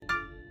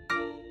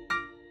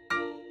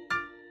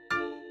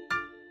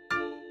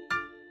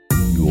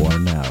You are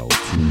now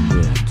tuned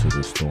in to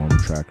the Storm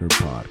Tracker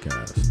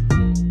Podcast.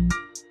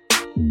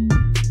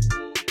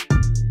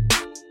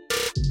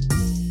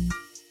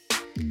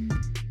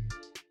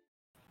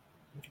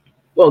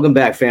 Welcome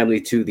back,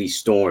 family, to the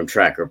Storm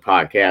Tracker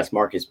Podcast.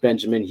 Marcus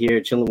Benjamin here,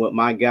 chilling with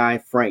my guy,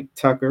 Frank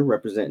Tucker,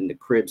 representing the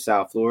Crib,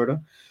 South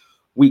Florida.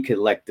 We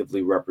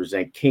collectively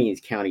represent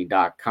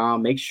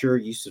CanesCounty.com. Make sure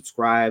you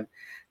subscribe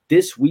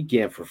this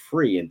weekend for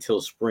free until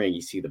spring.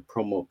 You see the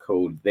promo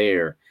code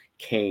there,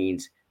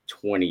 Canes24.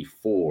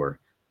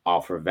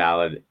 Offer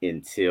valid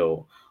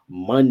until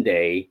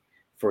Monday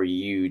for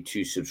you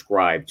to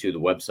subscribe to the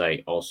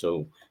website.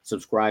 Also,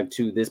 subscribe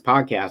to this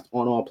podcast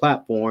on all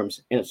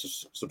platforms and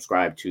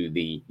subscribe to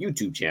the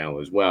YouTube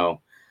channel as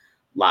well,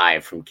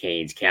 live from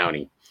Canes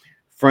County.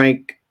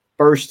 Frank,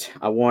 first,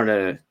 I want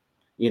to,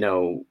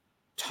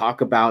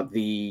 talk about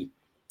the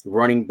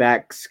running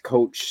backs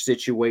coach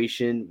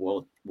situation.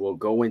 We'll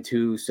go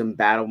into some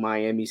Battle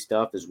Miami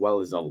stuff as well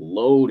as a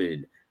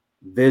loaded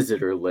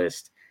visitor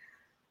list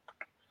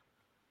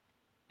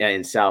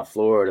in South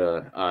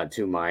Florida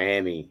to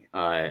Miami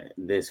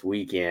this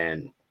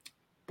weekend.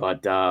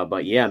 But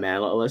yeah,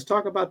 man, let's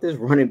talk about this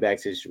running back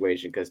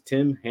situation because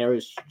Tim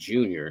Harris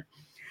Jr.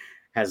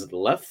 has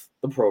left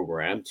the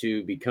program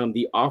to become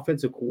the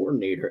offensive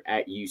coordinator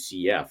at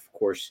UCF. Of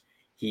course,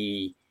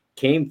 he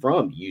came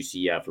from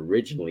UCF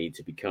originally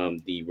to become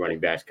the running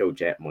backs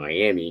coach at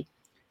Miami,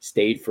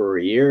 stayed for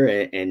a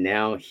year, and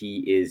now he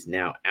is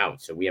now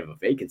out. So we have a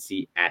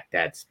vacancy at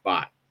that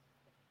spot.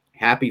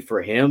 Happy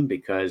for him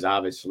because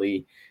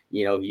obviously,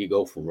 you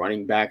go from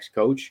running backs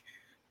coach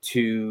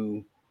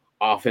to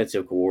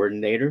offensive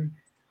coordinator.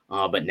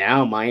 But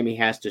now Miami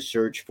has to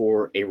search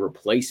for a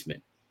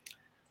replacement.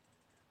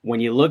 When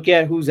you look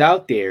at who's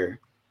out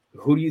there,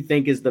 who do you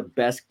think is the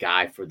best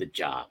guy for the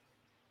job?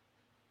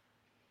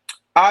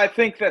 I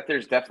think that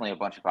there's definitely a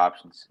bunch of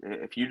options.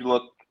 If you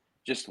look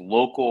just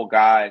local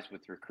guys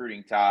with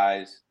recruiting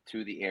ties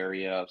to the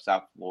area of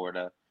South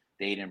Florida,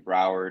 Dade and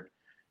Broward,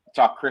 you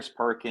talk Chris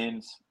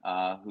Perkins,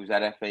 who's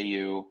at FAU.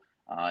 You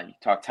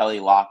talk Telly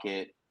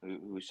Lockette,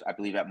 who's, I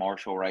believe, at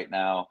Marshall right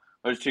now.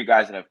 Those two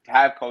guys that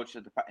have coached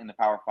in the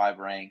Power 5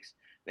 ranks.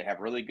 They have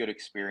really good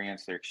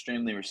experience. They're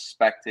extremely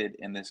respected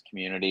in this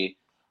community.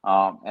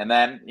 And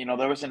then,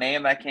 there was a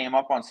name that came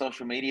up on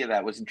social media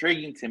that was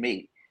intriguing to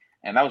me,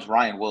 and that was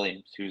Ryan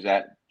Williams, who's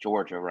at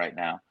Georgia right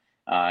now.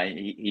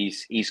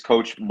 He's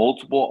coached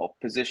multiple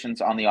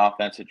positions on the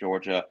offense at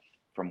Georgia,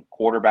 from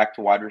quarterback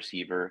to wide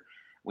receiver.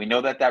 We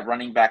know that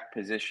running back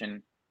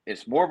position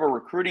is more of a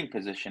recruiting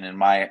position in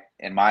my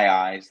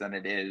eyes than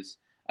it is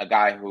a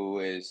guy who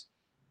is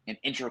an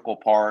integral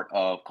part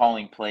of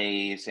calling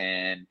plays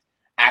and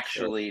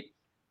actually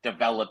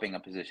developing a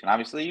position.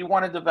 Obviously, you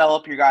want to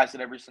develop your guys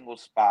at every single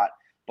spot,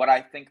 but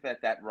I think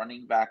that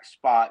running back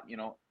spot,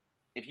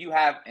 if you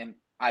have an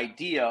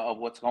idea of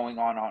what's going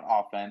on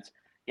offense,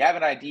 you have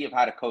an idea of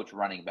how to coach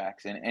running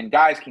backs, and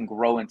guys can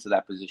grow into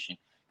that position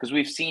because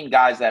we've seen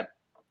guys that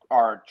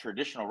are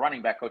traditional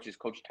running back coaches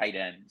coach tight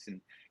ends and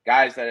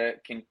guys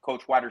that can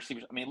coach wide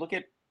receivers. I mean, look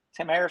at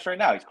Tim Harris right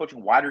now. He's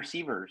coaching wide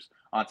receivers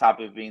on top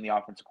of being the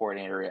offensive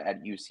coordinator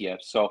at UCF.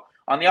 So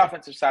on the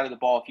offensive side of the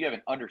ball, if you have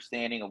an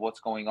understanding of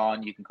what's going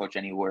on, you can coach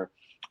anywhere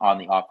on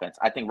the offense.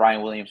 I think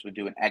Ryan Williams would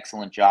do an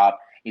excellent job.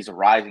 He's a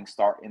rising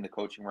star in the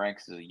coaching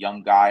ranks. He's a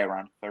young guy,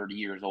 around 30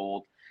 years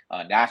old,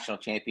 national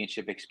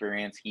championship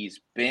experience. He's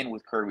been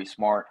with Kirby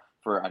Smart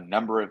for a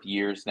number of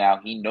years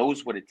now. He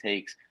knows what it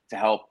takes to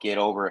help get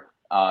over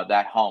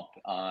that hump,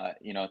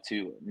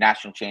 to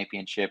national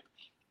championship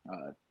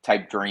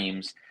type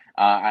dreams.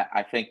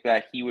 I think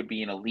that he would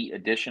be an elite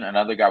addition.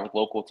 Another guy with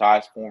local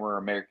ties, former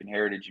American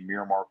Heritage and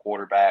Miramar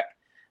quarterback.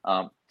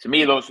 To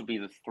me, those would be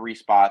the three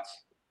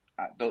spots,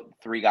 the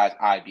three guys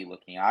I'd be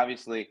looking at.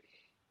 Obviously,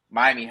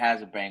 Miami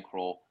has a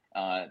bankroll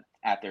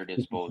at their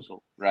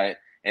disposal, right?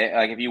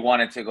 Like if you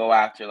wanted to go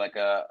after like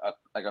a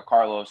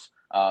Carlos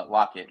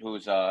Lockette,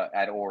 who's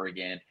at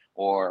Oregon,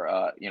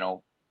 or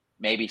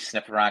maybe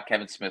sniff around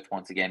Kevin Smith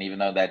once again, even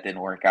though that didn't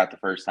work out the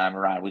first time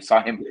around. We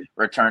saw him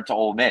return to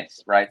Ole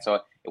Miss, right? So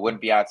it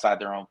wouldn't be outside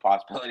their own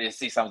possibility to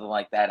see something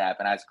like that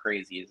happen, as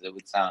crazy as it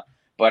would sound.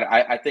 But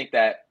I think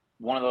that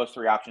one of those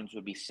three options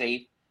would be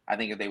safe. I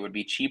think that they would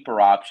be cheaper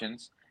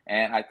options.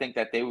 And I think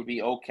that they would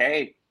be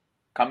okay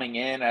coming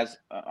in as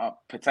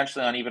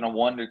potentially on even a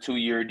 1 to 2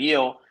 year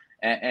deal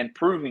and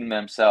proving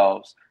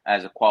themselves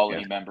as a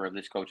quality member of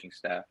this coaching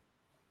staff.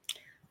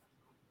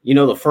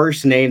 The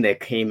first name that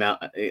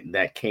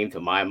came to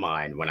my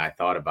mind when I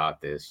thought about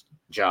this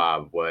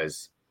job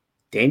was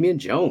Dameon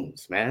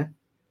Jones, man.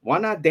 Why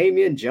not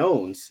Dameon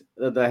Jones,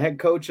 the head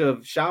coach of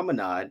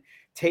Chaminad,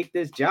 take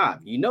this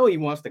job? He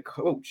wants to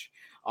coach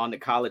on the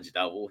college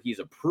level. He's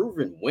a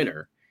proven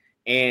winner,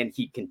 and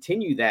he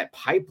continued that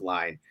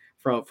pipeline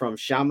from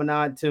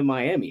Chaminad to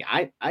Miami.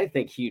 I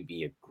think he'd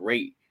be a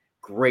great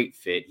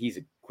fit. He's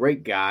a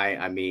great guy.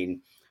 I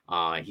mean,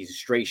 he's a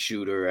straight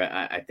shooter.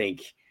 I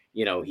think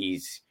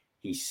he's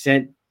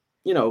sent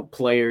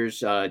players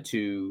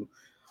to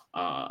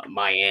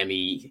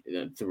Miami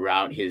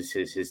throughout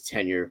his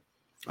tenure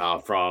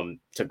from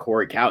to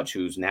Corey Couch,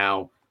 who's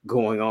now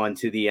going on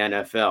to the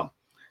NFL.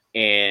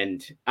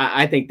 And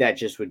I think that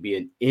just would be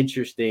an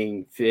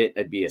interesting fit.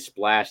 It'd be a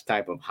splash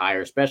type of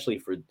hire, especially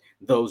for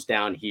those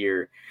down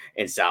here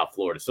in South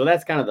Florida. So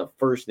that's kind of the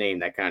first name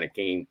that kind of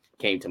came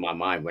to my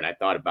mind when I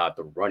thought about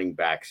the running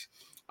backs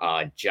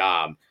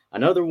job.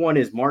 Another one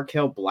is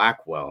Marquel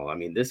Blackwell. I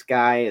mean, this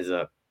guy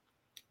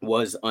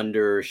was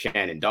under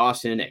Shannon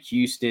Dawson at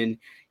Houston,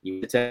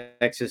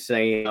 Texas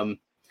A&M,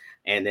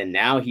 and then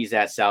now he's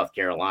at South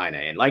Carolina.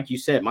 And like you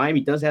said,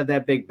 Miami does have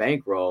that big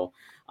bankroll.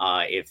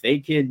 If they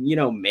could,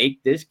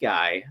 make this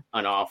guy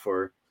an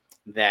offer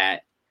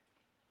that,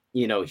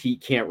 he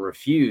can't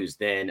refuse,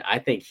 then I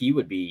think he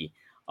would be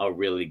a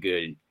really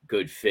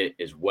good fit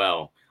as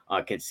well.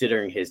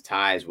 Considering his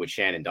ties with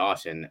Shannon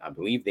Dawson, I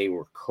believe they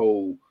were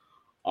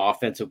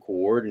co-offensive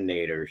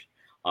coordinators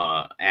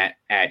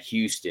at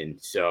Houston.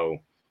 So,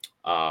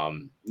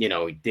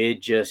 he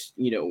did just,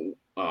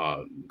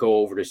 go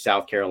over to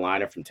South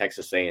Carolina from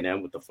Texas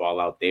A&M with the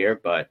fallout there,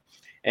 but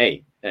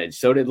hey, and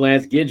so did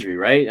Lance Guidry,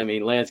 right? I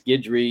mean, Lance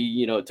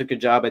Guidry, took a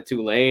job at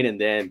Tulane,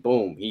 and then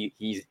boom,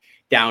 he's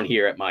down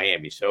here at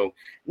Miami. So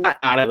not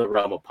out of the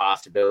realm of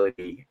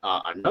possibility.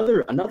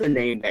 Another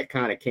name that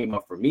kind of came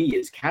up for me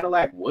is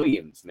Cadillac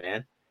Williams,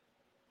 man.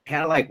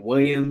 Cadillac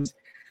Williams.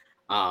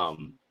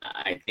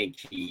 I think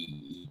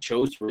he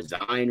chose to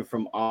resign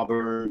from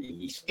Auburn.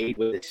 He stayed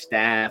with his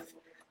staff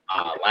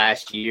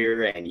last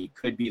year, and he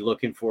could be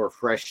looking for a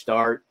fresh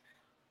start.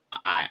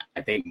 I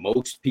think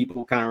most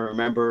people kind of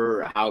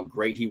remember how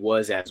great he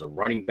was as a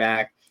running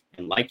back.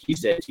 And like you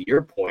said, to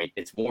your point,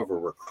 it's more of a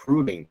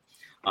recruiting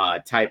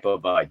type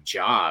of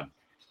job.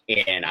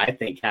 And I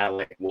think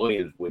Cadillac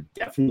Williams would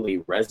definitely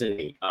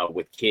resonate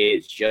with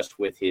kids just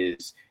with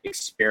his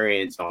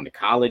experience on the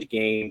college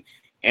game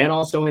and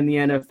also in the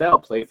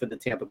NFL, play for the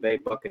Tampa Bay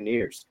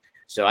Buccaneers.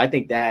 So I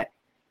think that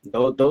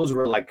those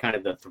were like kind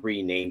of the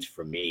three names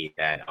for me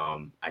that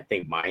I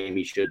think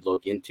Miami should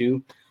look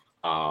into.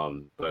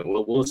 But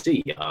we'll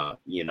see.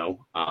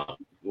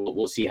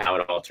 We'll see how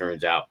it all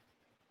turns out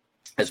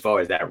as far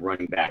as that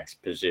running backs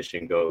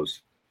position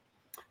goes.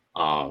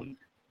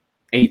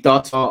 Any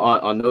thoughts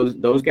on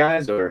those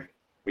guys, or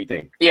what do you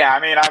think? Yeah, I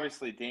mean,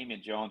 obviously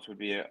Dameon Jones would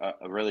be a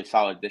really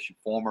solid addition.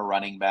 Former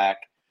running back.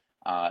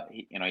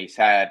 He's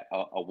had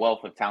a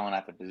wealth of talent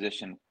at the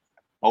position,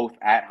 both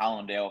at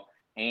Hollandale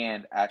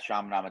and at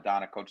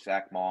Chaminad-Madonna. Coach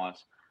Zach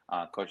Moss,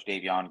 Coach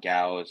Davion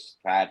Gowes,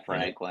 Thad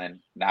Franklin,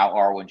 now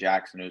Arwen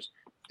Jackson, who's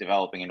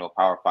developing into a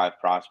Power 5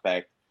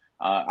 prospect.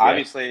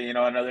 Obviously,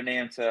 another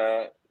name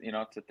to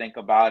think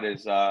about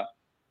is, the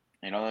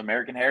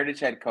American Heritage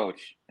head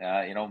coach,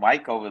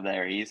 Mike over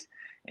there. He's,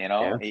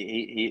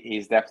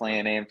 he's definitely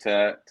a name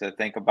to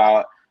think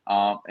about.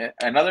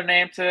 Another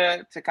name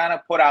to kind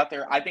of put out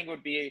there, I think it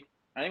would be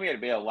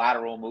a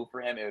lateral move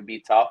for him. It would be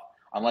tough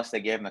unless they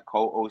gave him the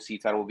co-OC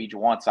title. Would be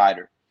Juwan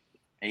Seider.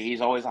 He's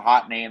always a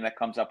hot name that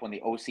comes up when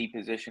the OC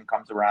position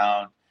comes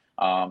around,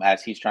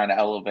 as he's trying to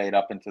elevate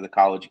up into the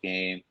college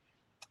game.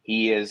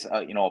 He is,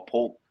 a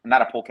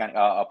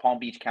Palm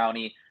Beach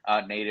County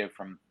native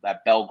from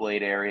that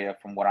Belglade area.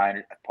 From what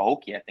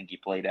Pahokee, I think he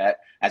played at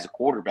as a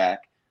quarterback.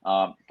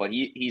 But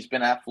he's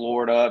been at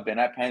Florida, been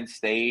at Penn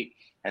State,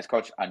 has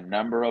coached a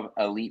number of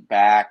elite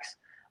backs.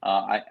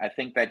 I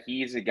think that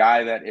he's a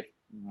guy that if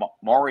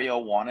Mario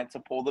wanted to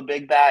pull the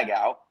big bag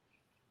out,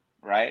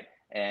 right,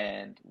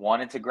 and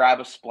wanted to grab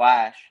a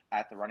splash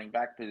at the running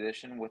back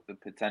position with the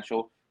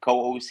potential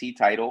co-OC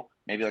title,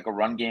 maybe like a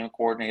run game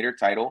coordinator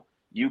title,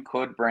 you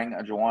could bring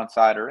a Juwan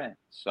Seider in.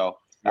 So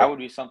that would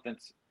be something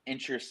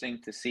interesting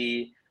to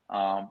see.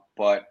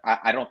 But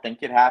I don't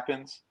think it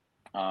happens.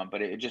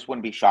 But it just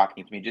wouldn't be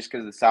shocking to me just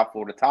because of the South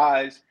Florida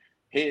ties.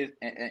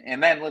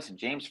 And then listen,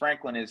 James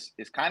Franklin is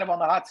kind of on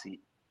the hot seat.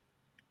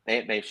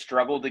 They've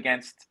struggled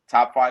against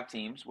top 5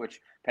 teams,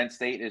 which Penn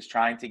State is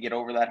trying to get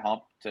over that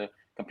hump to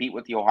compete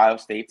with the Ohio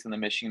States and the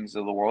Michigans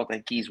of the world. I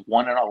think he's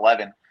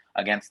 1-11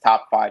 against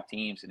top 5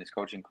 teams in his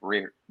coaching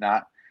career.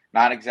 Not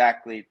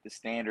exactly the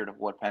standard of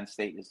what Penn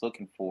State is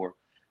looking for.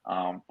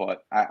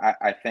 But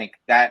I think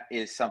that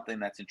is something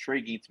that's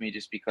intriguing to me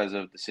just because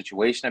of the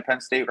situation at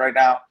Penn State right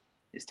now,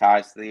 his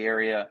ties to the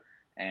area,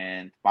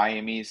 and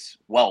Miami's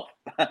wealth.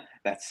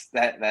 that's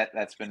been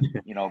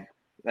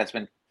that's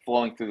been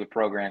flowing through the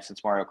program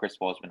since Mario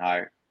Cristobal has been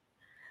hired.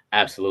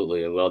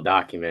 Absolutely, and well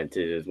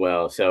documented as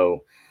well.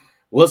 So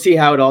we'll see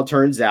how it all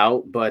turns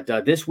out. But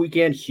this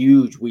weekend,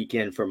 huge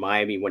weekend for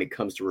Miami when it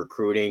comes to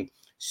recruiting.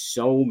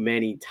 So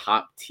many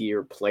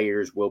top-tier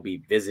players will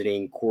be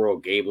visiting Coral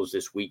Gables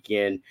this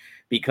weekend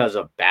because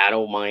of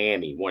Battle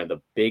Miami, one of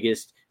the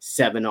biggest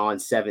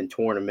 7-on-7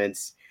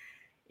 tournaments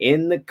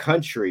in the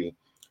country.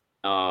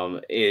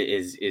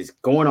 Is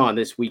going on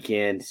this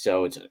weekend.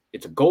 So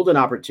it's a golden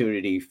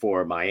opportunity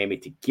for Miami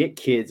to get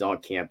kids on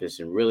campus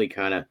and really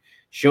kind of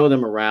show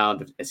them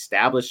around,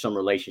 establish some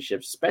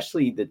relationships,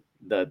 especially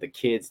the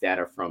kids that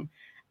are from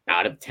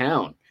out of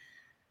town.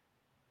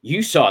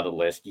 You saw the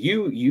list.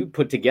 You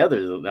put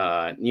together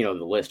the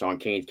list on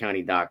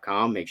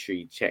CanesCounty.com. Make sure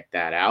you check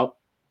that out.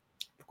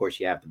 Of course,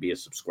 you have to be a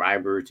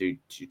subscriber to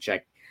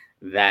check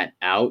that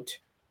out,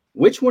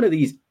 which one of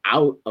these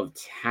out of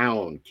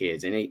town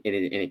kids, and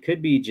it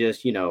could be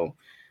just,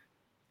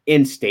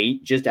 in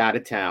state, just out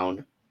of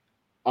town,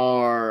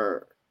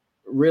 are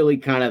really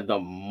kind of the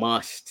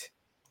must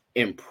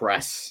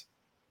impress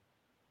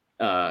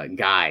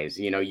guys?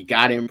 You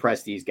got to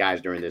impress these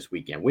guys during this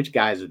weekend. Which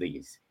guys are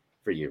these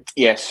for you?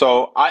 Yeah,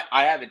 so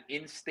I have an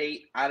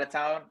in-state,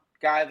 out-of-town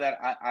guy that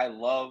I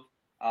love,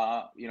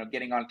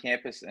 getting on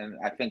campus, and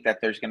I think that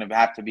there's going to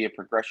have to be a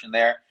progression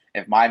there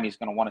if Miami's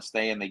going to want to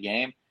stay in the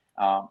game.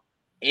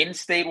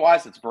 In-state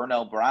wise, it's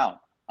Vernell Brown,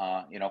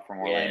 from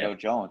Orlando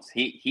Jones.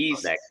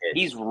 He's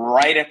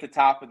right at the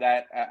top of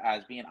that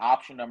as being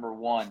option number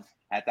one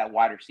at that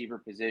wide receiver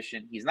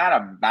position. He's not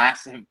a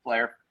massive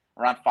player,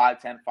 around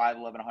 5'10",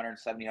 5'11",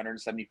 170,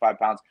 175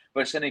 pounds,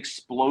 but it's an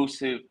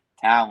explosive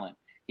talent.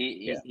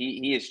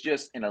 He is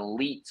just an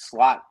elite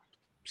slot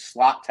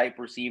type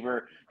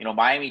receiver.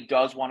 Miami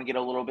does want to get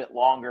a little bit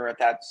longer at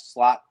that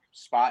slot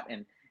spot,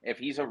 and if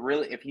he's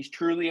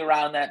truly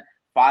around that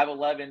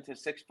 5'11" to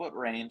 6 foot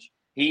range,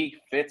 he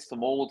fits the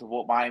mold of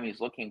what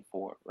Miami's looking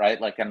for, right?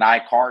 Like a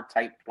Nycar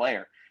type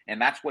player,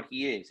 and that's what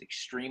he is.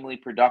 Extremely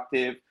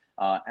productive.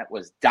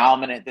 Was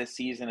dominant this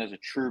season as a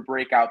true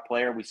breakout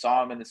player. We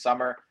saw him in the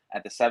summer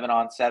at the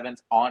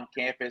 7-on-7s on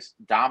campus,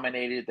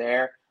 dominated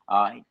there.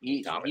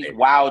 He's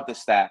wowed the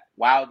staff,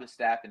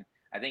 and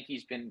I think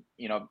he's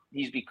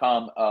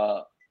become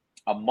a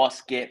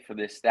must get for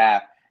this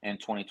staff in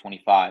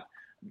 2025.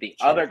 The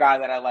other guy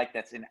that I like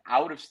that's an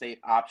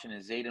out-of-state option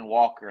is Zayden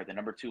Walker, the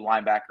number 2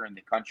 linebacker in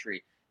the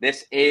country.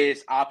 This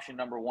is option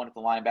number 1 at the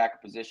linebacker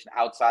position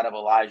outside of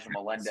Elijah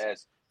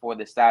Melendez for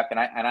the staff. And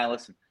I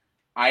listen,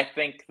 I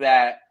think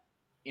that,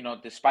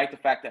 despite the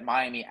fact that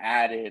Miami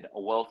added a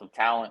wealth of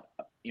talent,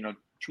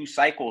 2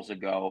 cycles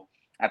ago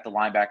at the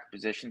linebacker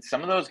position,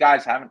 some of those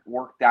guys haven't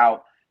worked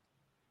out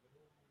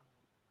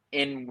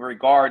in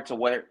regard to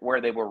where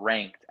they were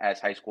ranked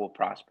as high school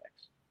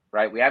prospects,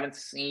 right? We haven't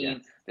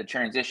seen the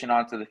transition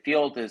onto the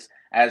field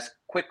as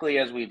quickly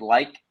as we'd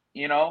like,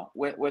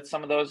 with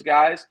some of those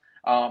guys.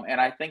 And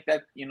I think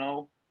that,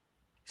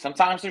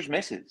 sometimes there's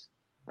misses,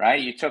 right?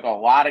 You took a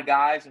lot of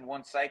guys in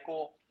one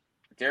cycle.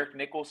 Derek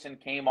Nicholson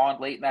came on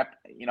late in that,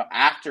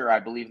 after I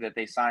believe that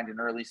they signed an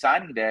early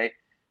signing day.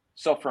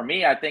 So for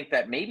me, I think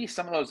that maybe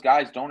some of those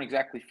guys don't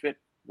exactly fit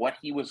what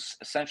he was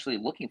essentially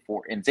looking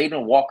for. And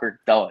Zayden Walker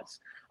does.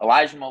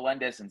 Elijah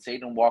Melendez and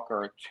Zayden Walker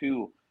are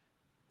 2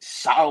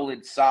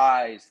 solid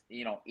size,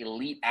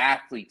 elite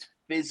athletes,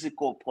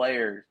 physical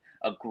players,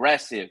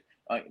 aggressive,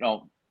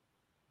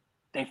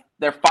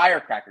 they're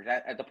firecrackers.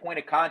 At the point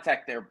of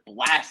contact, they're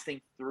blasting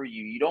through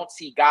you. You don't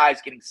see guys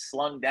getting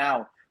slung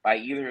down by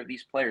either of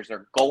these players.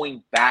 They're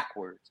going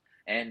backwards.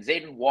 And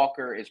Zayden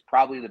Walker is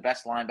probably the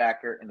best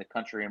linebacker in the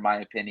country, in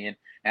my opinion.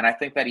 And I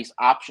think that he's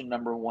option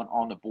number 1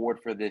 on the board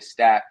for this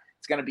staff.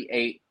 It's going to be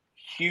a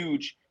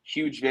huge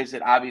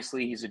visit.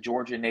 Obviously, he's a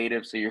Georgia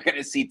native, so you're going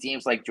to see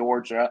teams like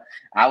Georgia,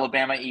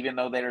 Alabama, even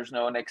though there's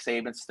no Nick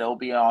Saban, still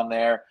be on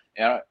there.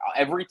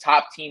 Every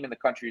top team in the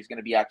country is going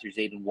to be after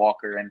Zayden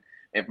Walker. And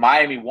if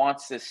Miami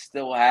wants to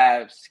still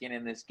have skin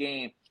in this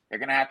game, they're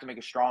going to have to make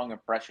a strong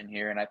impression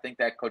here. And I think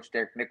that Coach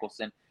Derek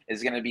Nicholson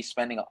is going to be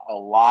spending a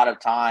lot of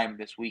time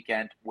this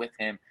weekend with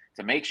him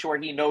to make sure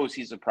he knows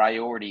he's a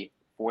priority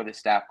for the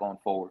staff going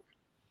forward.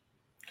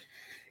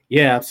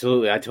 Yeah,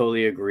 absolutely. I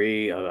totally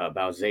agree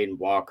about Zayden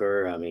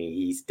Walker. I mean,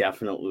 he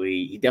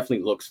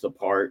definitely looks the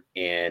part,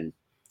 and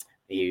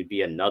he'd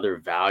be another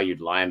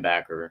valued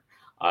linebacker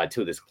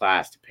to this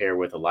class to pair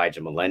with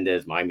Elijah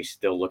Melendez. Miami's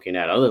still looking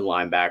at other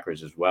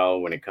linebackers as well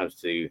when it comes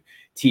to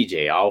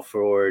TJ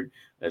Alford,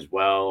 as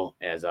well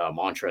as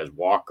Montrez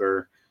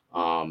Walker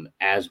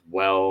as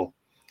well.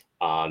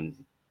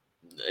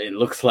 It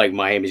looks like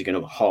Miami's going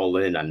to haul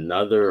in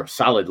another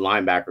solid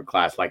linebacker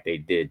class like they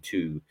did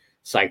 2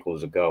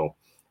 cycles ago.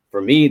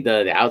 For me,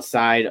 the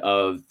outside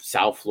of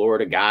South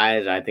Florida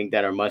guys, I think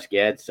that are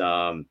must-gets,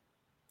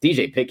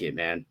 DJ Pickett,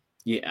 man.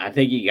 Yeah, I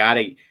think you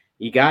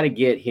gotta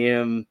get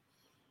him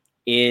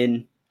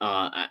in.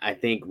 I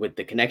think with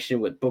the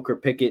connection with Booker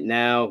Pickett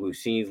now, who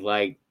seems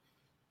like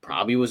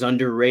probably was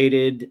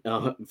underrated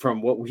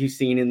from what we've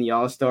seen in the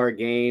All-Star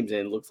games,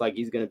 and looks like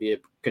he's going to be a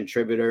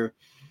contributor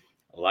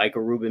like a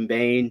Ruben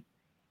Bain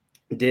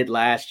did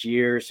last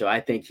year. So I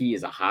think he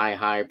is a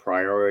high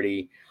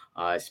priority,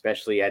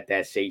 especially at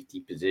that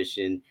safety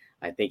position.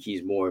 I think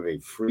he's more of a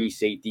free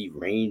safety,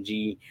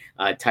 rangy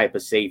type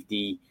of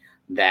safety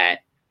that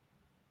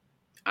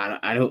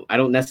I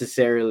don't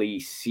necessarily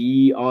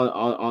see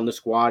on the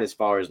squad as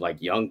far as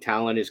like young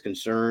talent is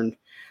concerned.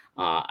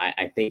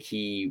 I think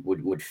he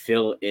would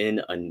fill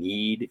in a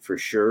need for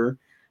sure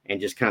and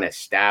just kind of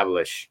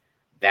establish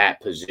that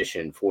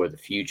position for the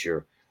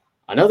future.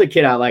 Another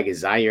kid I like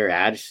is Ziyare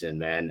Addison,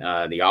 man,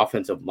 the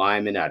offensive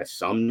lineman out of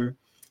Sumner.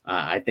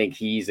 I think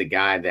he's a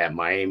guy that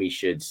Miami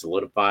should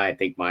solidify. I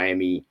think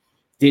Miami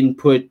didn't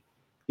put,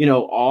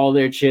 all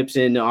their chips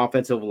in the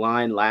offensive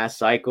line last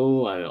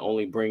cycle,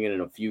 only bringing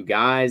in a few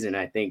guys. And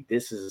I think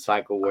this is a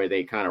cycle where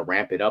they kind of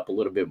ramp it up a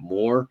little bit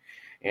more.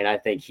 And I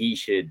think he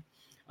should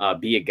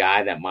be a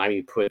guy that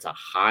Miami puts a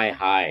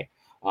high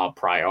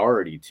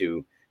priority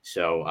to.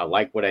 So I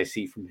like what I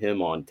see from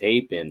him on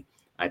tape, and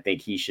I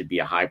think he should be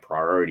a high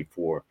priority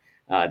for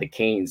the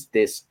Canes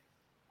this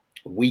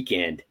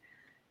weekend.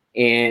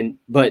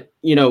 But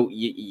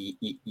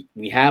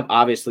we have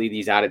obviously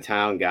these out of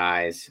town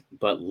guys,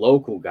 but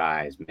local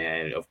guys,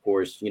 man, of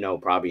course,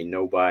 probably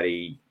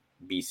nobody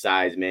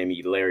besides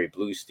maybe Larry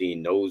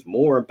Bluestein knows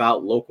more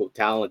about local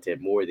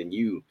talented more than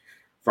you,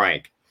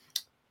 Frank.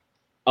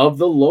 Of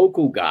the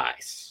local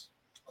guys,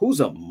 who's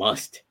a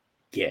must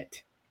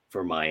get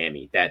for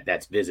Miami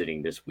that's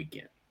visiting this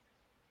weekend?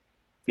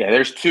 Yeah,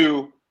 there's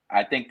two.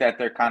 I think that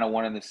they're kind of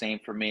one and the same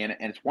for me. And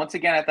it's once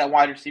again at that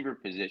wide receiver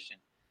position.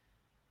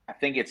 I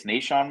think it's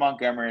Naeshan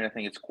Montgomery and I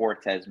think it's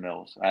Cortez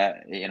Mills.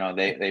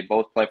 They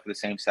both play for the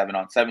same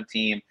 7-on-7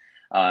 team.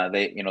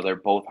 They're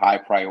both high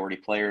priority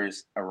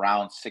players,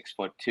 around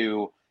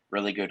 6'2",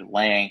 really good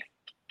length,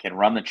 can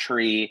run the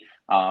tree.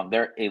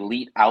 They're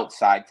elite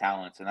outside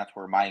talents, and that's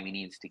where Miami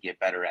needs to get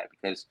better at,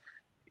 because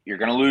you're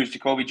going to lose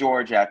Jacoby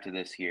George after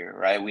this year,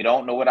 right? We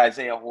don't know what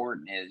Isaiah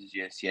Horton is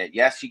just yet.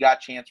 Yes, you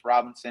got Chance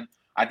Robinson.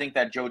 I think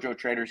that JoJo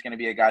Trader is going to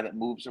be a guy that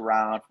moves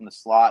around from the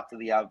slot to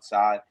the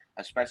outside,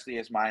 especially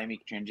as Miami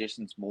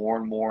transitions more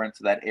and more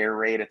into that air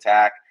raid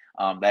attack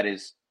that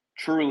is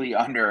truly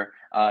under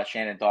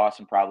Shannon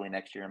Dawson probably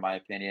next year, in my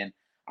opinion.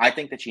 I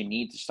think that you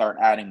need to start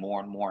adding more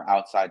and more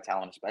outside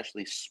talent,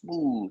 especially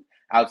smooth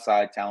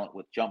outside talent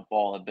with jump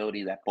ball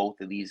ability that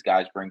both of these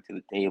guys bring to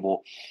the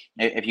table.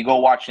 If you go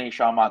watch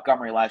Naeshan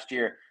Montgomery last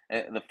year,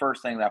 the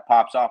first thing that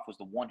pops off was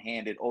the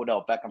one-handed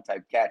Odell Beckham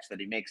type catch that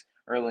he makes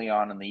early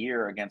on in the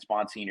year against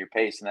Monsignor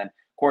Pace. And then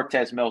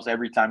Cortez Mills,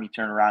 every time you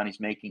turn around, he's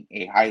making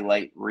a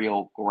highlight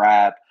reel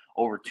grab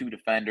over two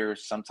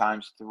defenders,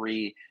 sometimes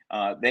three.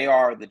 They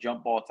are the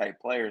jump ball type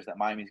players that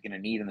Miami's going to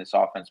need in this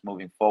offense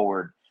moving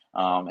forward.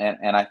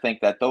 And I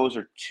think that those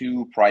are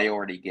two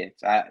priority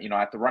gets. At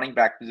the running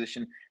back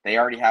position, they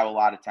already have a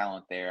lot of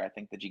talent there. I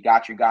think that you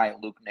got your guy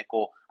at Luke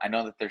Nickel. I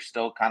know that they're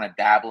still kind of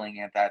dabbling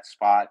at that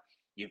spot.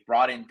 You've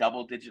brought in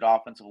double-digit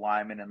offensive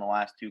linemen in the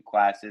last two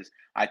classes.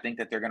 I think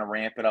that they're going to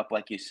ramp it up,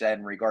 like you said,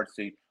 in regards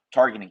to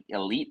targeting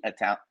elite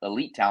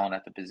talent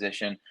at the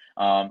position.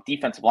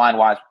 Defensive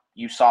line-wise,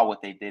 you saw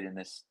what they did in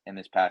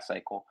this past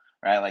cycle,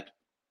 right? Like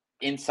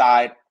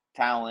inside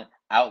talent,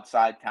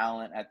 outside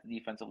talent at the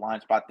defensive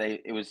line spot.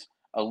 It was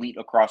elite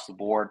across the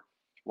board.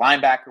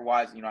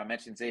 Linebacker-wise, I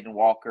mentioned Zayden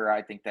Walker.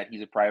 I think that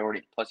he's a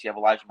priority. Plus, you have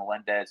Elijah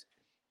Melendez.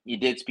 You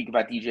did speak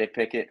about DJ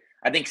Pickett.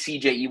 I think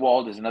CJ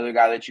Ewald is another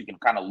guy that you can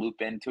kind of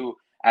loop into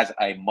as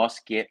a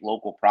must-get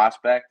local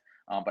prospect.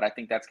 But I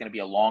think that's going to be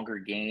a longer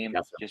game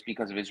just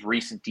because of his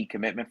recent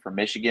decommitment from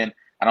Michigan.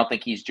 I don't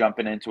think he's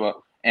jumping into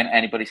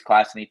anybody's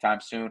class anytime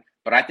soon.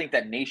 But I think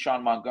that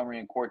Naeshan Montgomery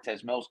and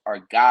Cortez Mills are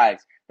guys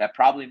that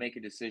probably make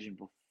a decision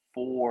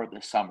before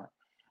the summer.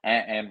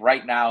 And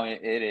right now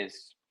it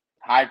is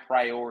high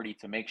priority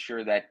to make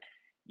sure that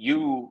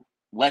you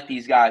let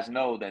these guys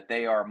know that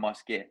they are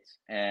must-gets.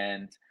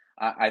 And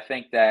I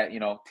think that,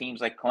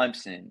 teams like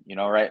Clemson,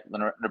 right,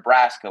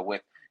 Nebraska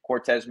with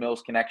Cortez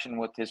Mills' connection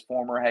with his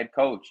former head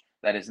coach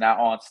that is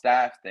now on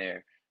staff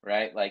there,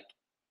 right? Like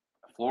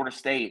Florida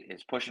State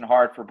is pushing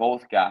hard for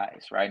both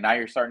guys, right? Now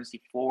you're starting to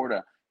see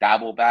Florida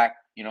double back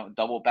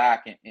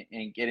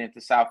and get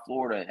into South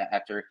Florida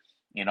after,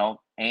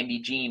 Andy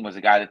Jean was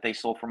a guy that they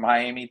sold from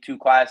Miami 2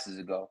 classes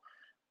ago.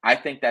 I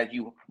think that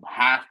you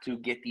have to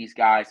get these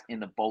guys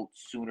in the boat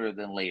sooner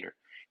than later.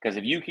 Because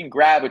if you can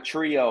grab a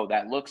trio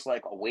that looks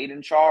like a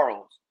Zayden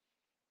Charles,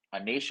 a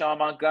Naeshan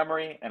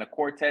Montgomery, and a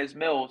Cortez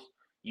Mills,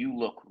 you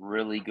look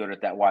really good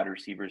at that wide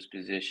receivers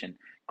position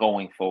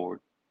going forward.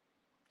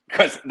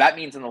 Because that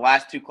means in the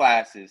last 2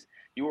 classes,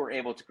 you were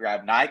able to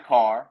grab Nye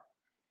Carr,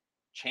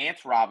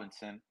 Chance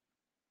Robinson,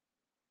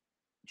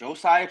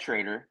 Josiah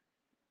Trader,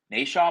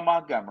 Naeshan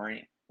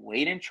Montgomery,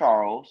 Zayden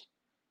Charles,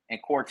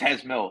 and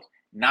Cortez Mills.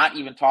 Not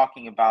even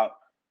talking about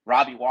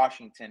Robbie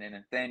Washington and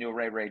Nathaniel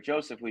Ray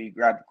Joseph, who you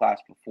grabbed the class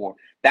before.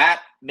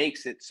 That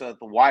makes it so that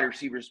the wide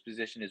receivers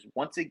position is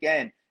once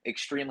again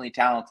extremely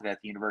talented at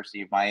the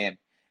University of Miami.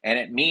 And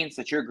it means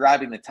that you're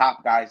grabbing the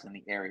top guys in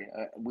the area.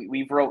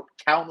 We've wrote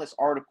countless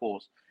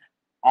articles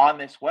on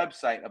this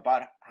website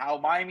about how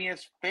Miami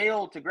has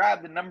failed to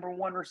grab the number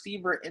 1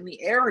 receiver in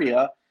the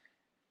area,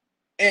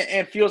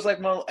 and feels like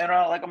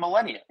a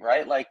millennium,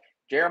 right? Like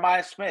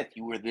Jeremiah Smith,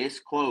 you were this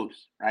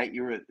close, right?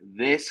 You were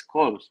this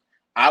close.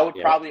 I would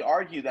probably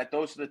argue that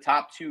those are the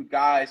top 2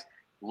 guys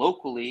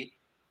locally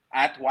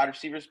at the wide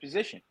receivers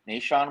position,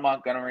 Naeshan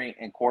Montgomery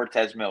and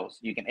Cortez Mills.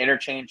 You can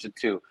interchange the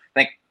 2. I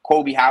think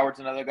Koby Howard's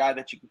another guy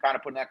that you can kind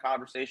of put in that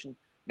conversation.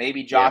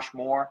 Maybe Josh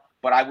Moore,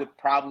 but I would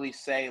probably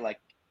say, like,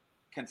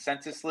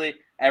 consensusly,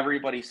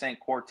 everybody's saying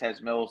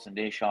Cortez Mills and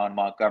Naeshan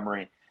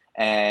Montgomery.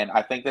 And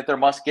I think that they're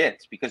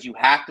must-gets because you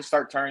have to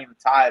start turning the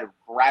tide of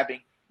grabbing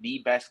the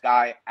best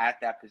guy at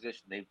that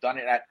position. They've done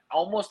it at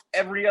almost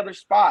every other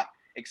spot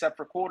except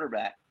for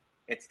quarterback.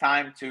 It's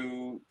time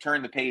to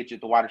turn the page at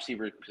the wide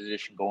receiver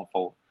position going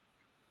forward.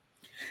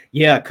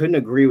 Yeah, I couldn't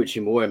agree with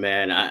you more,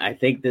 man. I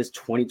think this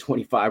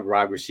 2025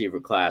 wide receiver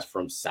class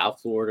from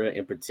South Florida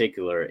in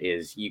particular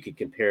is you could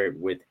compare it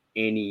with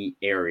any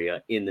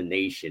area in the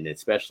nation,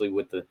 especially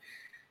with the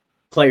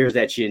players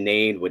that you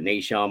named with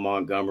Naeshan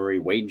Montgomery,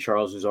 Wade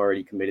Charles, who's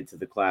already committed to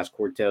the class,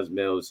 Cortez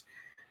Mills,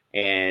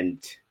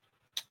 and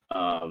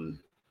um,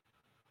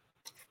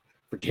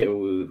 forget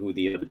who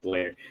the other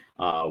player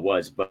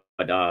was, but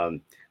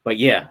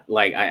yeah,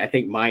 like I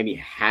think Miami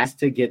has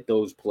to get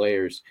those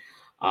players,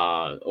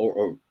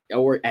 or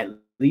at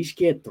least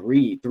get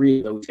three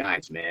of those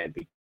guys, man,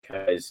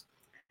 because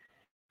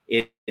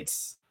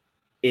it's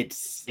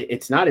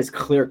it's not as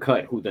clear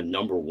cut who the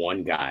number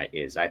one guy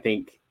is. I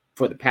think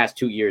for the past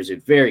 2 years,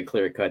 it's very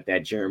clear cut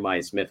that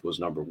Jeremiah Smith was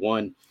number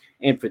one,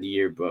 and for the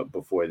year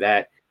before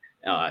that,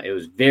 it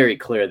was very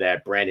clear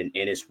that Brandon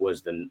Ennis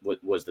was the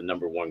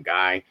number one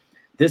guy.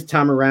 This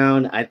time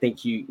around, I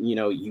think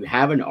you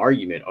have an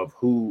argument of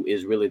who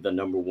is really the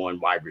number one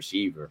wide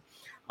receiver.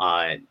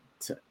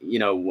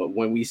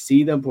 When we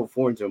see them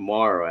perform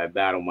tomorrow at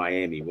Battle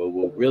Miami,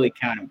 we'll really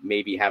kind of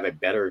maybe have a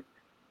better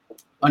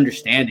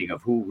understanding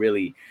of who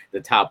really the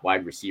top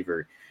wide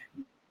receiver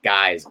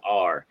guys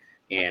are.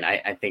 And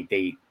I think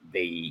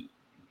they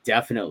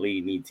definitely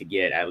need to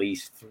get at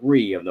least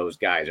three of those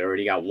guys. I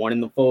already got one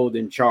in the fold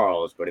in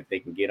Charles, but if they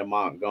can get a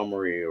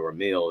Montgomery or a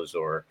Mills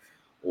or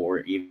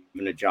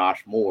even a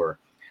Josh Moore,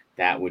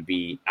 that would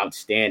be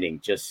outstanding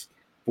just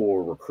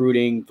for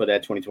recruiting for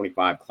that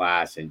 2025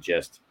 class and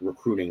just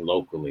recruiting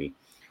locally.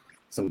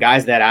 Some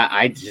guys that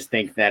I just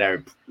think that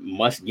are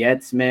must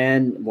gets,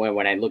 man.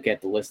 When I look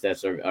at the list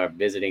that are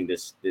visiting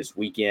this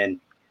weekend,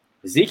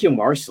 Ezekiel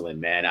Marcelin,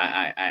 man,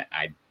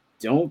 I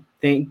don't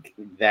think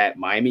that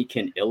Miami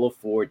can ill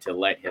afford to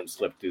let him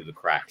slip through the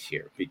cracks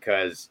here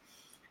because,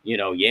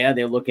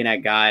 they're looking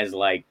at guys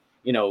like,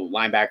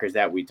 linebackers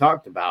that we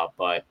talked about,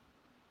 but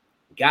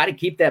got to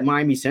keep that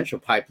Miami Central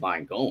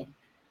pipeline going.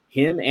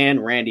 Him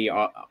and Randy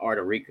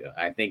Adirika,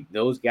 I think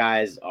those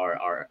guys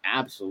are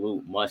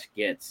absolute must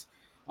gets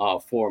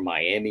for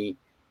Miami.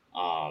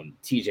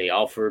 TJ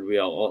Alford, we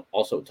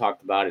also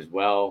talked about as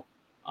well.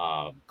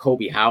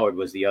 Koby Howard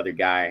was the other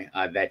guy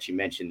that you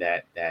mentioned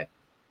that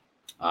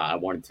I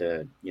wanted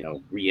to,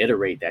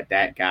 reiterate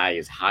that guy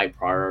is high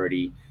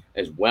priority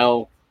as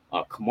well.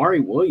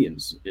 Kamari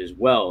Williams as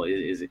well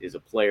is a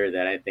player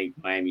that I think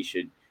Miami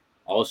should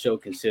also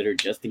consider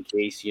just in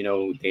case,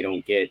 they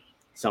don't get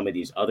some of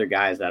these other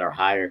guys that are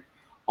higher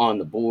on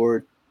the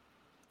board.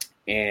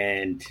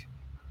 And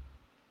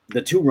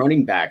the two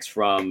running backs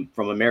from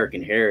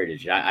American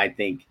Heritage, I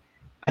think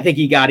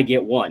you got to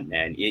get one,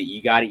 man.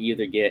 You got to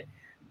either get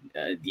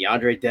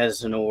DeAndre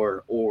Desson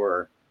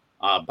or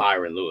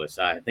Byron Lewis.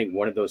 I think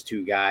one of those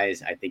two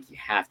guys, I think you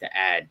have to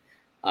add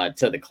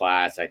to the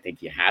class. I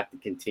think you have to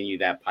continue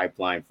that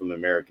pipeline from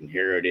American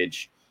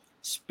Heritage,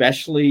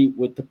 especially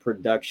with the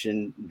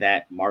production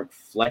that Mark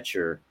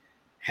Fletcher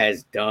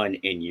has done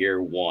in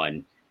year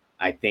one.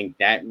 I think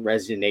that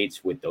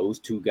resonates with those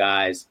two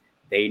guys.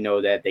 They know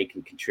that they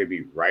can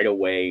contribute right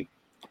away.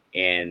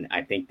 And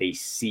I think they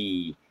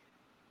see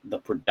the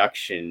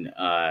production,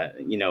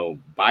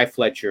 by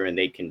Fletcher, and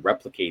they can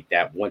replicate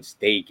that once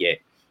they get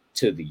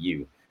to the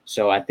U.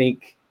 So I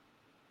think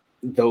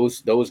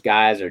those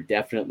guys are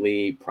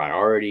definitely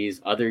priorities.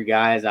 Other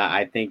guys,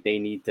 I think they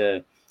need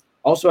to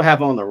also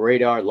have on the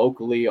radar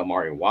locally: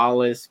 Amari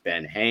Wallace,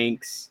 Ben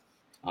Hanks,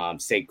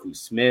 Sekou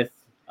Smith.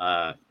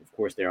 Of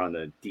course, they're on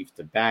the deep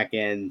to back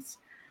ends,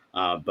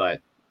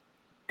 but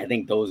I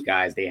think those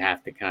guys, they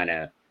have to kind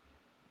of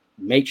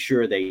make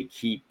sure they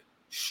keep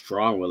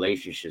strong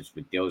relationships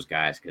with those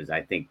guys, because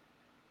I think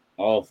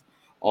all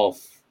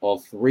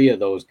three of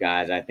those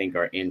guys, I think,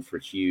 are in for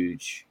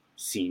huge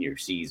senior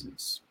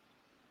seasons.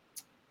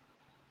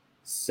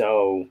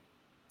 So,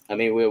 I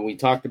mean, we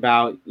talked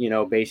about,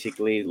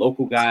 basically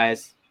local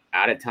guys,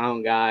 out of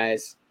town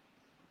guys,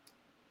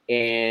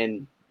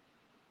 and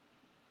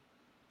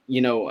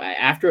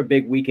after a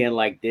big weekend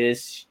like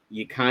this,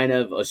 you kind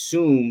of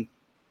assume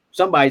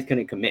somebody's going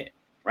to commit,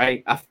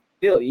 right? I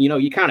feel,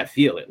 you kind of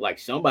feel it, like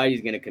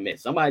somebody's going to commit.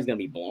 Somebody's going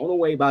to be blown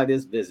away by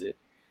this visit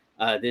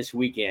this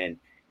weekend,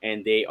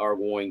 and they are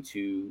going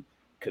to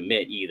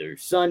commit either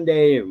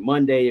Sunday or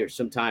Monday or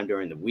sometime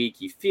during the week.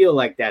 You feel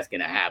like that's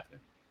going to happen,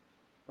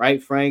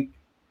 right, Frank?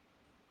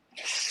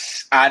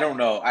 I don't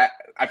know.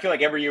 I feel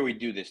like every year we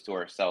do this to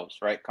ourselves,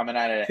 right? Coming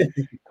out of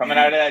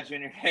that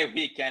junior day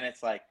weekend,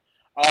 it's like,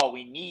 oh,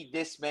 we need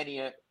this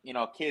many,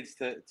 kids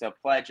to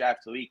pledge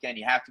after the weekend.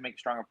 You have to make a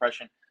strong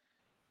impression.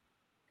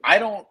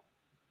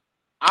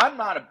 I'm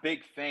not a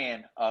big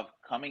fan of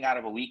coming out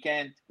of a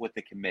weekend with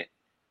the commit,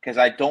 because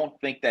I don't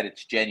think that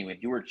it's genuine.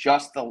 You were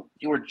just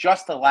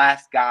the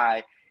last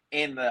guy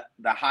in the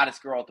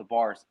hottest girl at the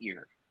bar's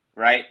ear,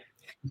 right?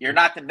 You're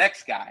not the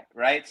next guy,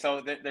 right?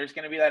 So there's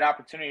going to be that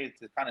opportunity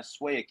to kind of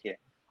sway a kid.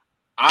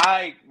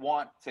 I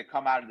want to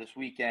come out of this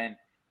weekend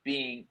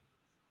being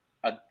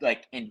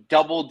in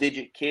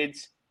double-digit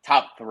kids,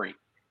 top 3.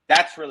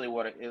 That's really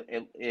what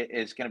it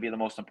is going to be the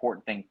most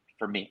important thing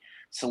for me.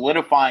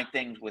 Solidifying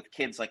things with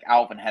kids like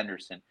Alvin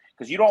Henderson,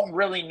 because you don't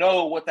really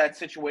know what that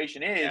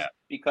situation is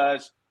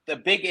because the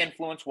big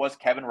influence was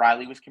Kevin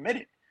Riley was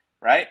committed,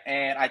 right?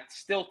 And I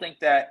still think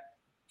that,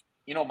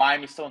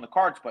 Miami's still in the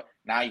cards, but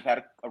now you've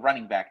had a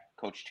running back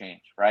coach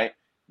change, right?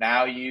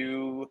 Now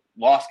you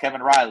lost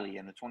Kevin Riley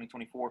in the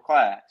 2024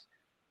 class.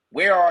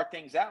 Where are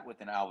things at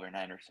with an Alvin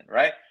Henderson,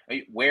 right?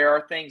 Where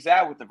are things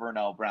at with the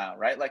Vernell Brown,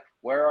 right? Like,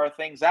 where are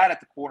things at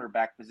the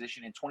quarterback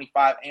position in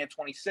 25 and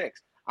 26?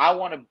 I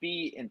want to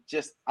be at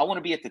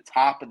the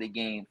top of the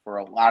game for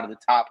a lot of the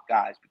top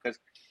guys, because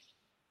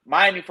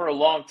Miami for a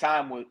long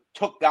time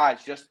took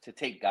guys just to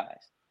take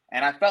guys.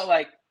 And I felt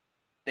like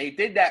they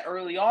did that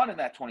early on in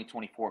that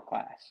 2024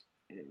 class,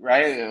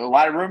 right? A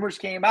lot of rumors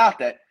came out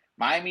that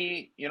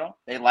Miami,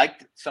 they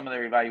liked some of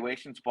their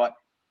evaluations, but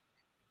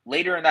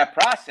later in that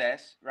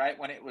process, right,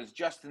 when it was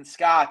Justin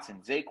Scott's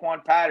and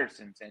Zaquan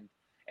Patterson's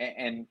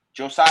and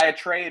Josiah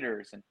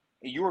Traders, and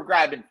you were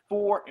grabbing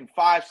 4- and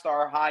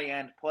 5-star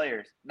high-end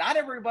players, not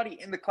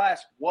everybody in the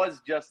class was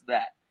just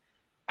that.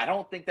 I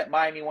don't think that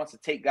Miami wants to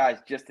take guys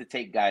just to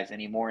take guys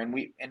anymore. And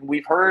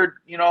we've heard,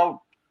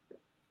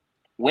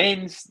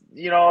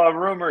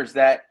 rumors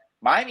that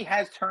Miami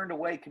has turned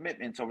away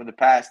commitments over the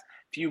past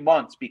few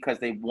months because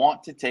they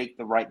want to take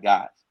the right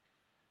guys.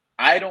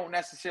 I don't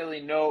necessarily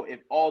know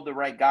if all the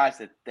right guys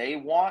that they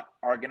want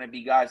are going to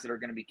be guys that are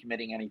going to be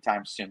committing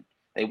anytime soon.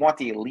 They want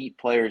the elite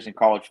players in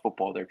college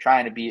football. They're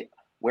trying to be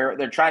where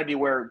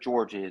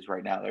Georgia is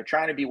right now. They're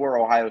trying to be where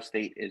Ohio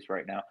State is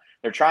right now.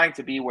 They're trying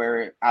to be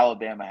where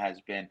Alabama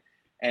has been.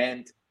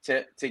 And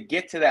to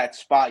get to that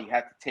spot, you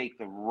have to take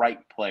the right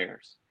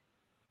players.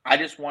 I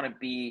just want to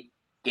be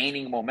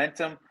gaining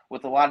momentum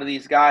with a lot of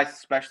these guys,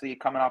 especially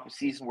coming off a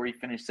season where he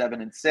finished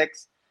 7-6.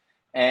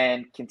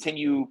 And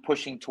continue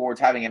pushing towards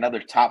having another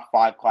top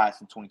 5 class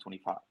in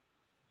 2025.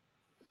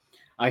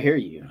 I hear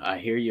you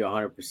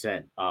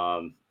 100%.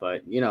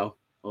 But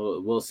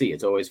we'll see.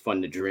 It's always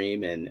fun to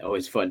dream and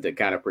always fun to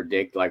kind of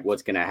predict like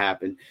what's going to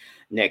happen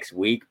next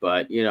week.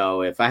 But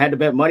if I had to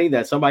bet money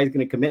that somebody's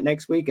going to commit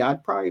next week,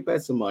 I'd probably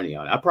bet some money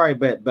on it. I'd probably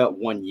bet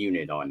 1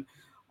 unit on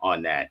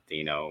that.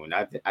 And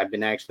I've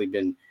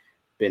been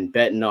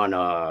betting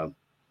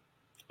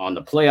on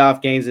the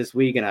playoff games this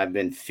week, and I've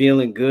been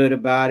feeling good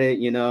about it,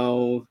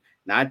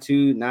 not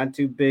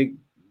too big,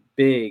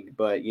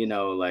 but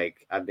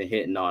like I've been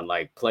hitting on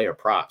like player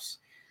props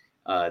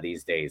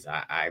these days.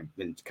 I've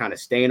been kind of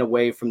staying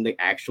away from the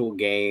actual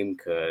game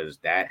because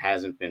that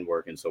hasn't been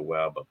working so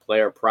well, but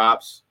player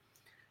props,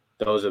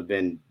 those have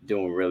been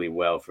doing really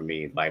well for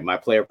me. Like my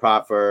player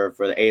prop for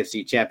the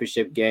AFC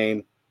Championship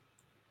game,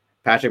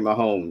 Patrick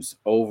Mahomes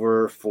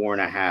over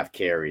 4.5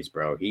 carries,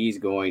 bro. He's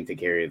going to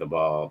carry the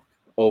ball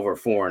over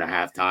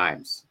 4.5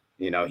 times.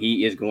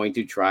 He is going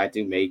to try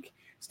to make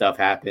stuff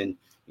happen.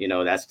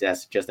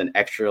 That's just an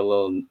extra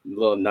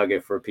little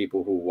nugget for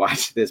people who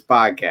watch this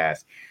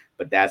podcast,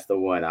 but that's the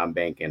one I'm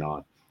banking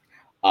on.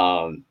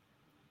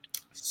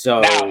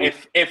 So now,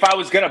 if I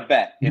was gonna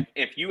bet,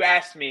 if you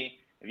asked me,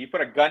 if you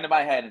put a gun to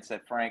my head and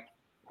said, Frank,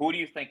 who do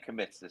you think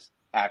commits this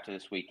after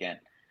this weekend?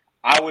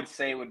 I would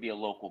say it would be a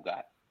local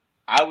guy.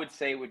 I would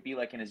say it would be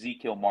like an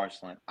Ezekiel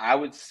Marcelin. I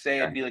would say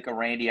it'd be like a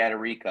Randy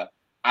Adirika.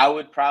 I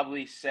would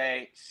probably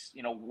say,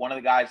 one of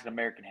the guys in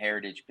American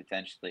Heritage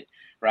potentially,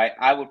 right?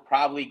 I would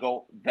probably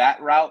go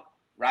that route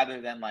rather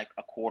than like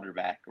a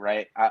quarterback,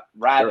 right?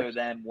 Rather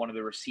than one of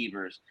the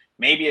receivers.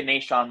 Maybe a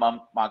Naeshan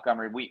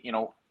Montgomery.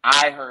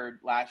 I heard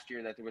last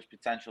year that there was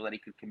potential that he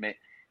could commit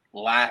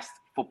last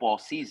football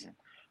season,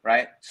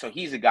 right? So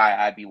he's a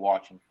guy I'd be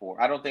watching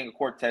for. I don't think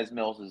Cortez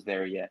Mills is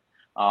there yet.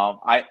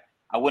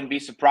 I wouldn't be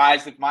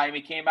surprised if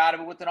Miami came out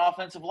of it with an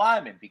offensive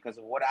lineman because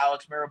of what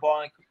Alex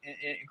Mirabal and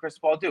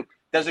Cristobal do.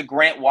 There's a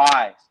Grant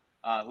Wise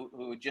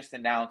who just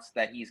announced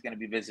that he's going to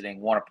be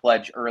visiting, want to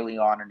pledge early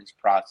on in his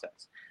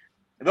process.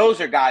 Those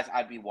are guys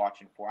I'd be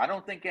watching for. I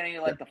don't think any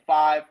like the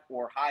 5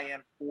 or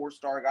high-end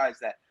 4-star guys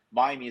that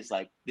Miami is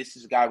like, this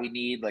is a guy we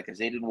need, like a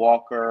Zayden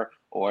Walker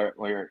or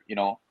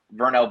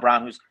Vernell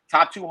Brown, who's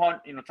top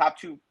 200, top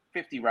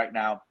 250 right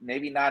now.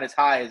 Maybe not as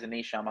high as a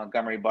Naeshan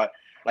Montgomery, but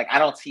like I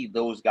don't see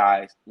those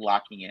guys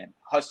locking in.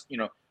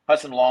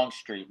 Hudson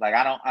Longstreet, like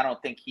I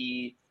don't think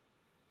he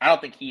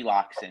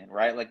locks in,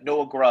 right? Like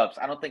Noah Grubbs,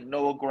 I don't think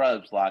Noah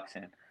Grubbs locks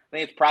in. I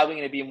think it's probably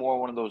going to be more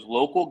one of those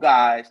local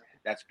guys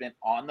that's been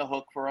on the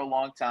hook for a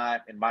long time,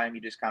 and Miami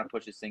just kind of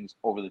pushes things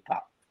over the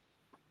top.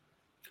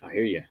 I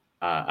hear you.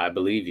 I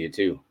believe you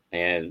too,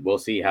 and we'll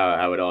see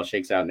how it all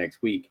shakes out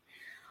next week.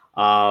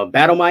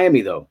 Battle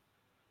Miami though.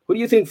 Who do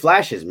you think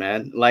flashes,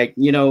 man? Like,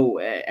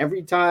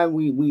 every time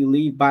we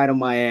leave Battle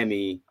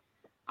Miami,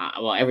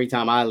 every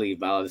time I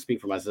leave, I'll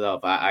speak for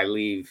myself, I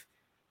leave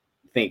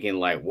thinking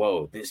like,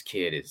 whoa, this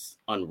kid is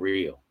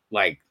unreal.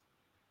 Like,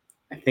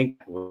 I think,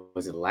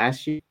 was it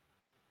last year?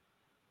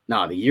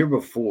 No, the year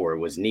before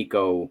was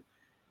Nico.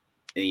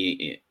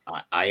 I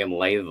am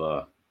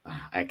Leva.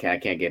 I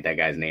can't get that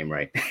guy's name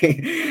right.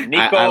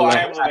 Nico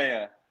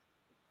Iamaleava.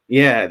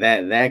 Yeah,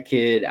 that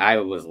kid, I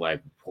was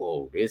like,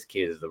 whoa, this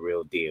kid is the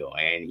real deal.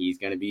 And he's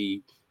going to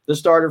be the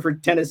starter for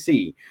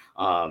Tennessee,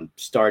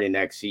 starting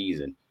next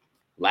season.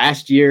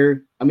 Last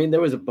year, I mean, there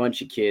was a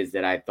bunch of kids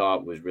that I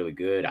thought was really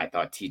good. I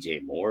thought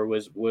TJ Moore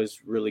was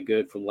really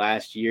good from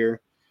last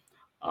year.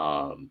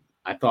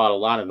 I thought a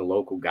lot of the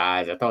local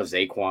guys, I thought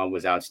Zaquan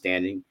was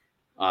outstanding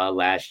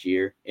last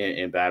year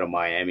in Battle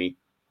Miami.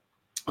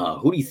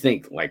 Who do you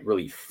think like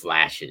really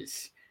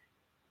flashes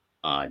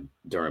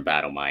during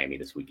Battle Miami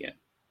this weekend?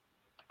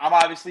 I'm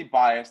obviously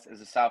biased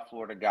as a South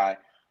Florida guy,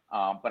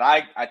 but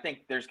I think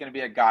there's going to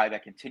be a guy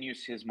that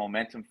continues his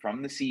momentum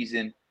from the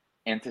season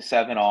into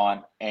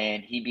 7-on,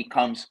 and he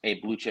becomes a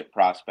blue chip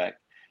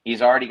prospect.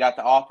 He's already got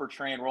the offer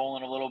train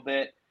rolling a little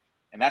bit,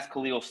 and that's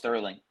Khalil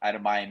Sterling out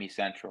of Miami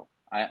Central.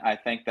 I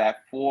think that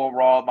for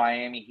Raw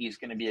Miami, he's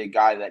going to be a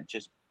guy that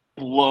just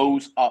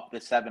blows up the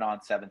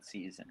 7-on-7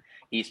 season.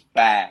 He's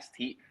fast.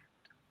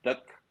 The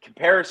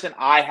comparison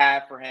I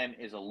have for him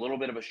is a little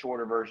bit of a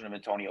shorter version of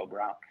Antonio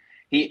Brown.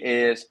 He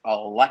is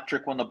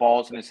electric when the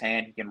ball's in his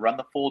hand. He can run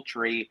the full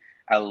tree,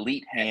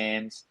 elite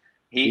hands.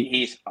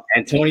 He's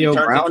Antonio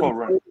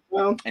Brown.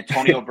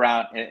 Antonio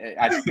Brown.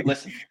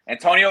 Listen,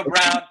 Antonio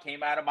Brown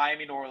came out of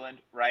Miami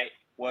Norland, right?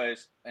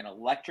 Was an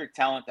electric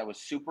talent that was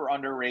super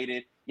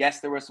underrated. Yes,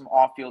 there were some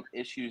off-field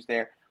issues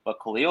there, but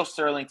Khalil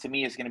Sterling to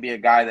me is going to be a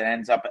guy that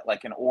ends up at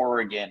like an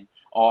Oregon,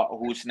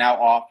 who's now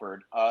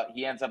offered.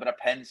 He ends up at a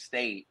Penn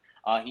State.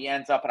 He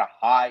ends up at a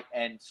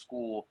high-end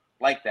school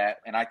like that,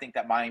 and I think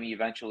that Miami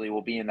eventually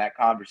will be in that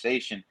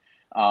conversation.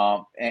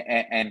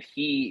 And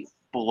he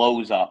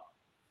blows up.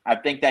 I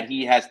think that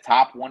he has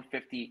top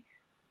 150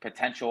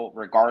 potential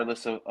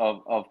regardless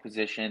of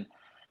position.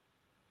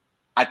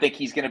 I think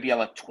he's going to be a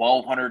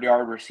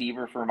 1,200-yard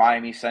receiver for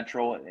Miami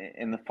Central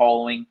in the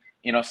following,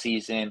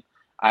 season.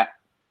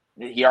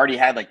 He already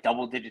had like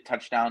double-digit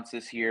touchdowns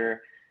this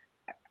year.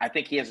 I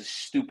think he has a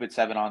stupid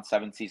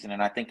 7-on-7 season,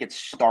 and I think it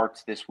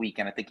starts this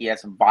weekend. I think he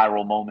has some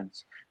viral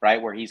moments, right,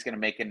 where he's going to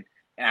make an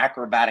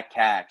acrobatic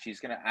catch. He's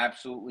going to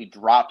absolutely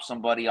drop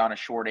somebody on a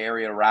short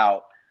area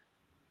route.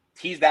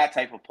 He's that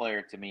type of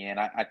player to me, and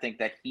I think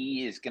that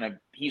he's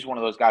one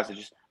of those guys that's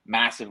just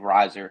massive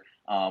riser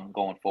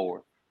going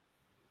forward.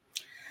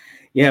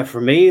 Yeah,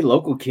 for me,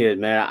 local kid,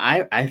 man,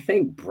 I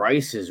think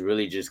Bryce is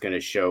really just going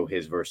to show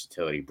his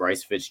versatility.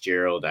 Bryce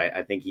Fitzgerald,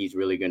 I think he's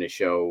really going to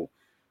show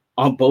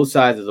on both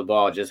sides of the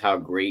ball just how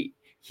great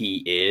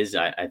he is.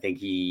 I think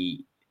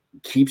he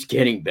keeps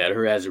getting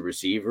better as a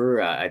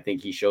receiver. I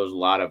think he shows a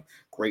lot of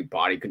great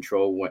body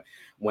control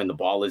when the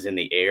ball is in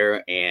the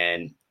air.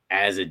 And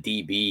as a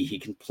DB, he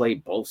can play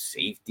both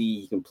safety,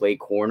 he can play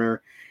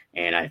corner.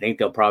 And I think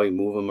they'll probably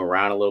move him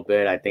around a little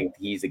bit. I think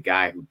he's a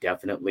guy who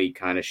definitely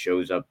kind of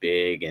shows up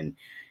big.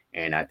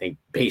 And I think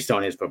based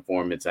on his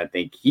performance, I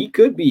think he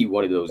could be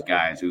one of those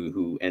guys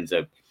who ends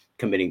up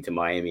committing to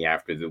Miami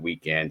after the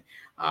weekend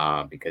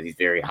because he's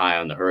very high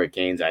on the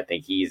Hurricanes. I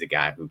think he's a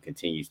guy who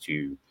continues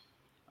to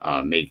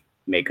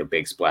make a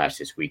big splash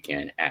this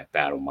weekend at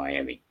Battle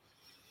Miami.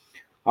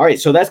 All right,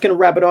 so that's going to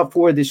wrap it up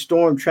for the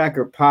Storm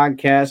Tracker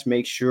podcast.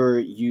 Make sure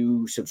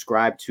you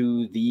subscribe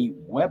to the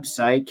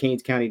website,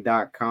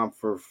 canescounty.com,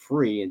 for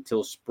free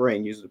until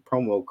spring. Use the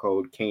promo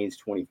code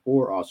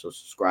Canes24. Also,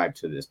 subscribe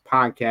to this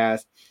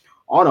podcast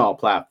on all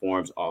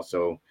platforms.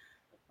 Also,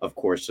 of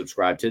course,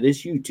 subscribe to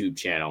this YouTube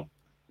channel,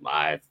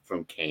 live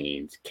from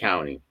Canes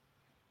County.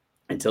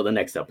 Until the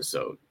next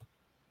episode.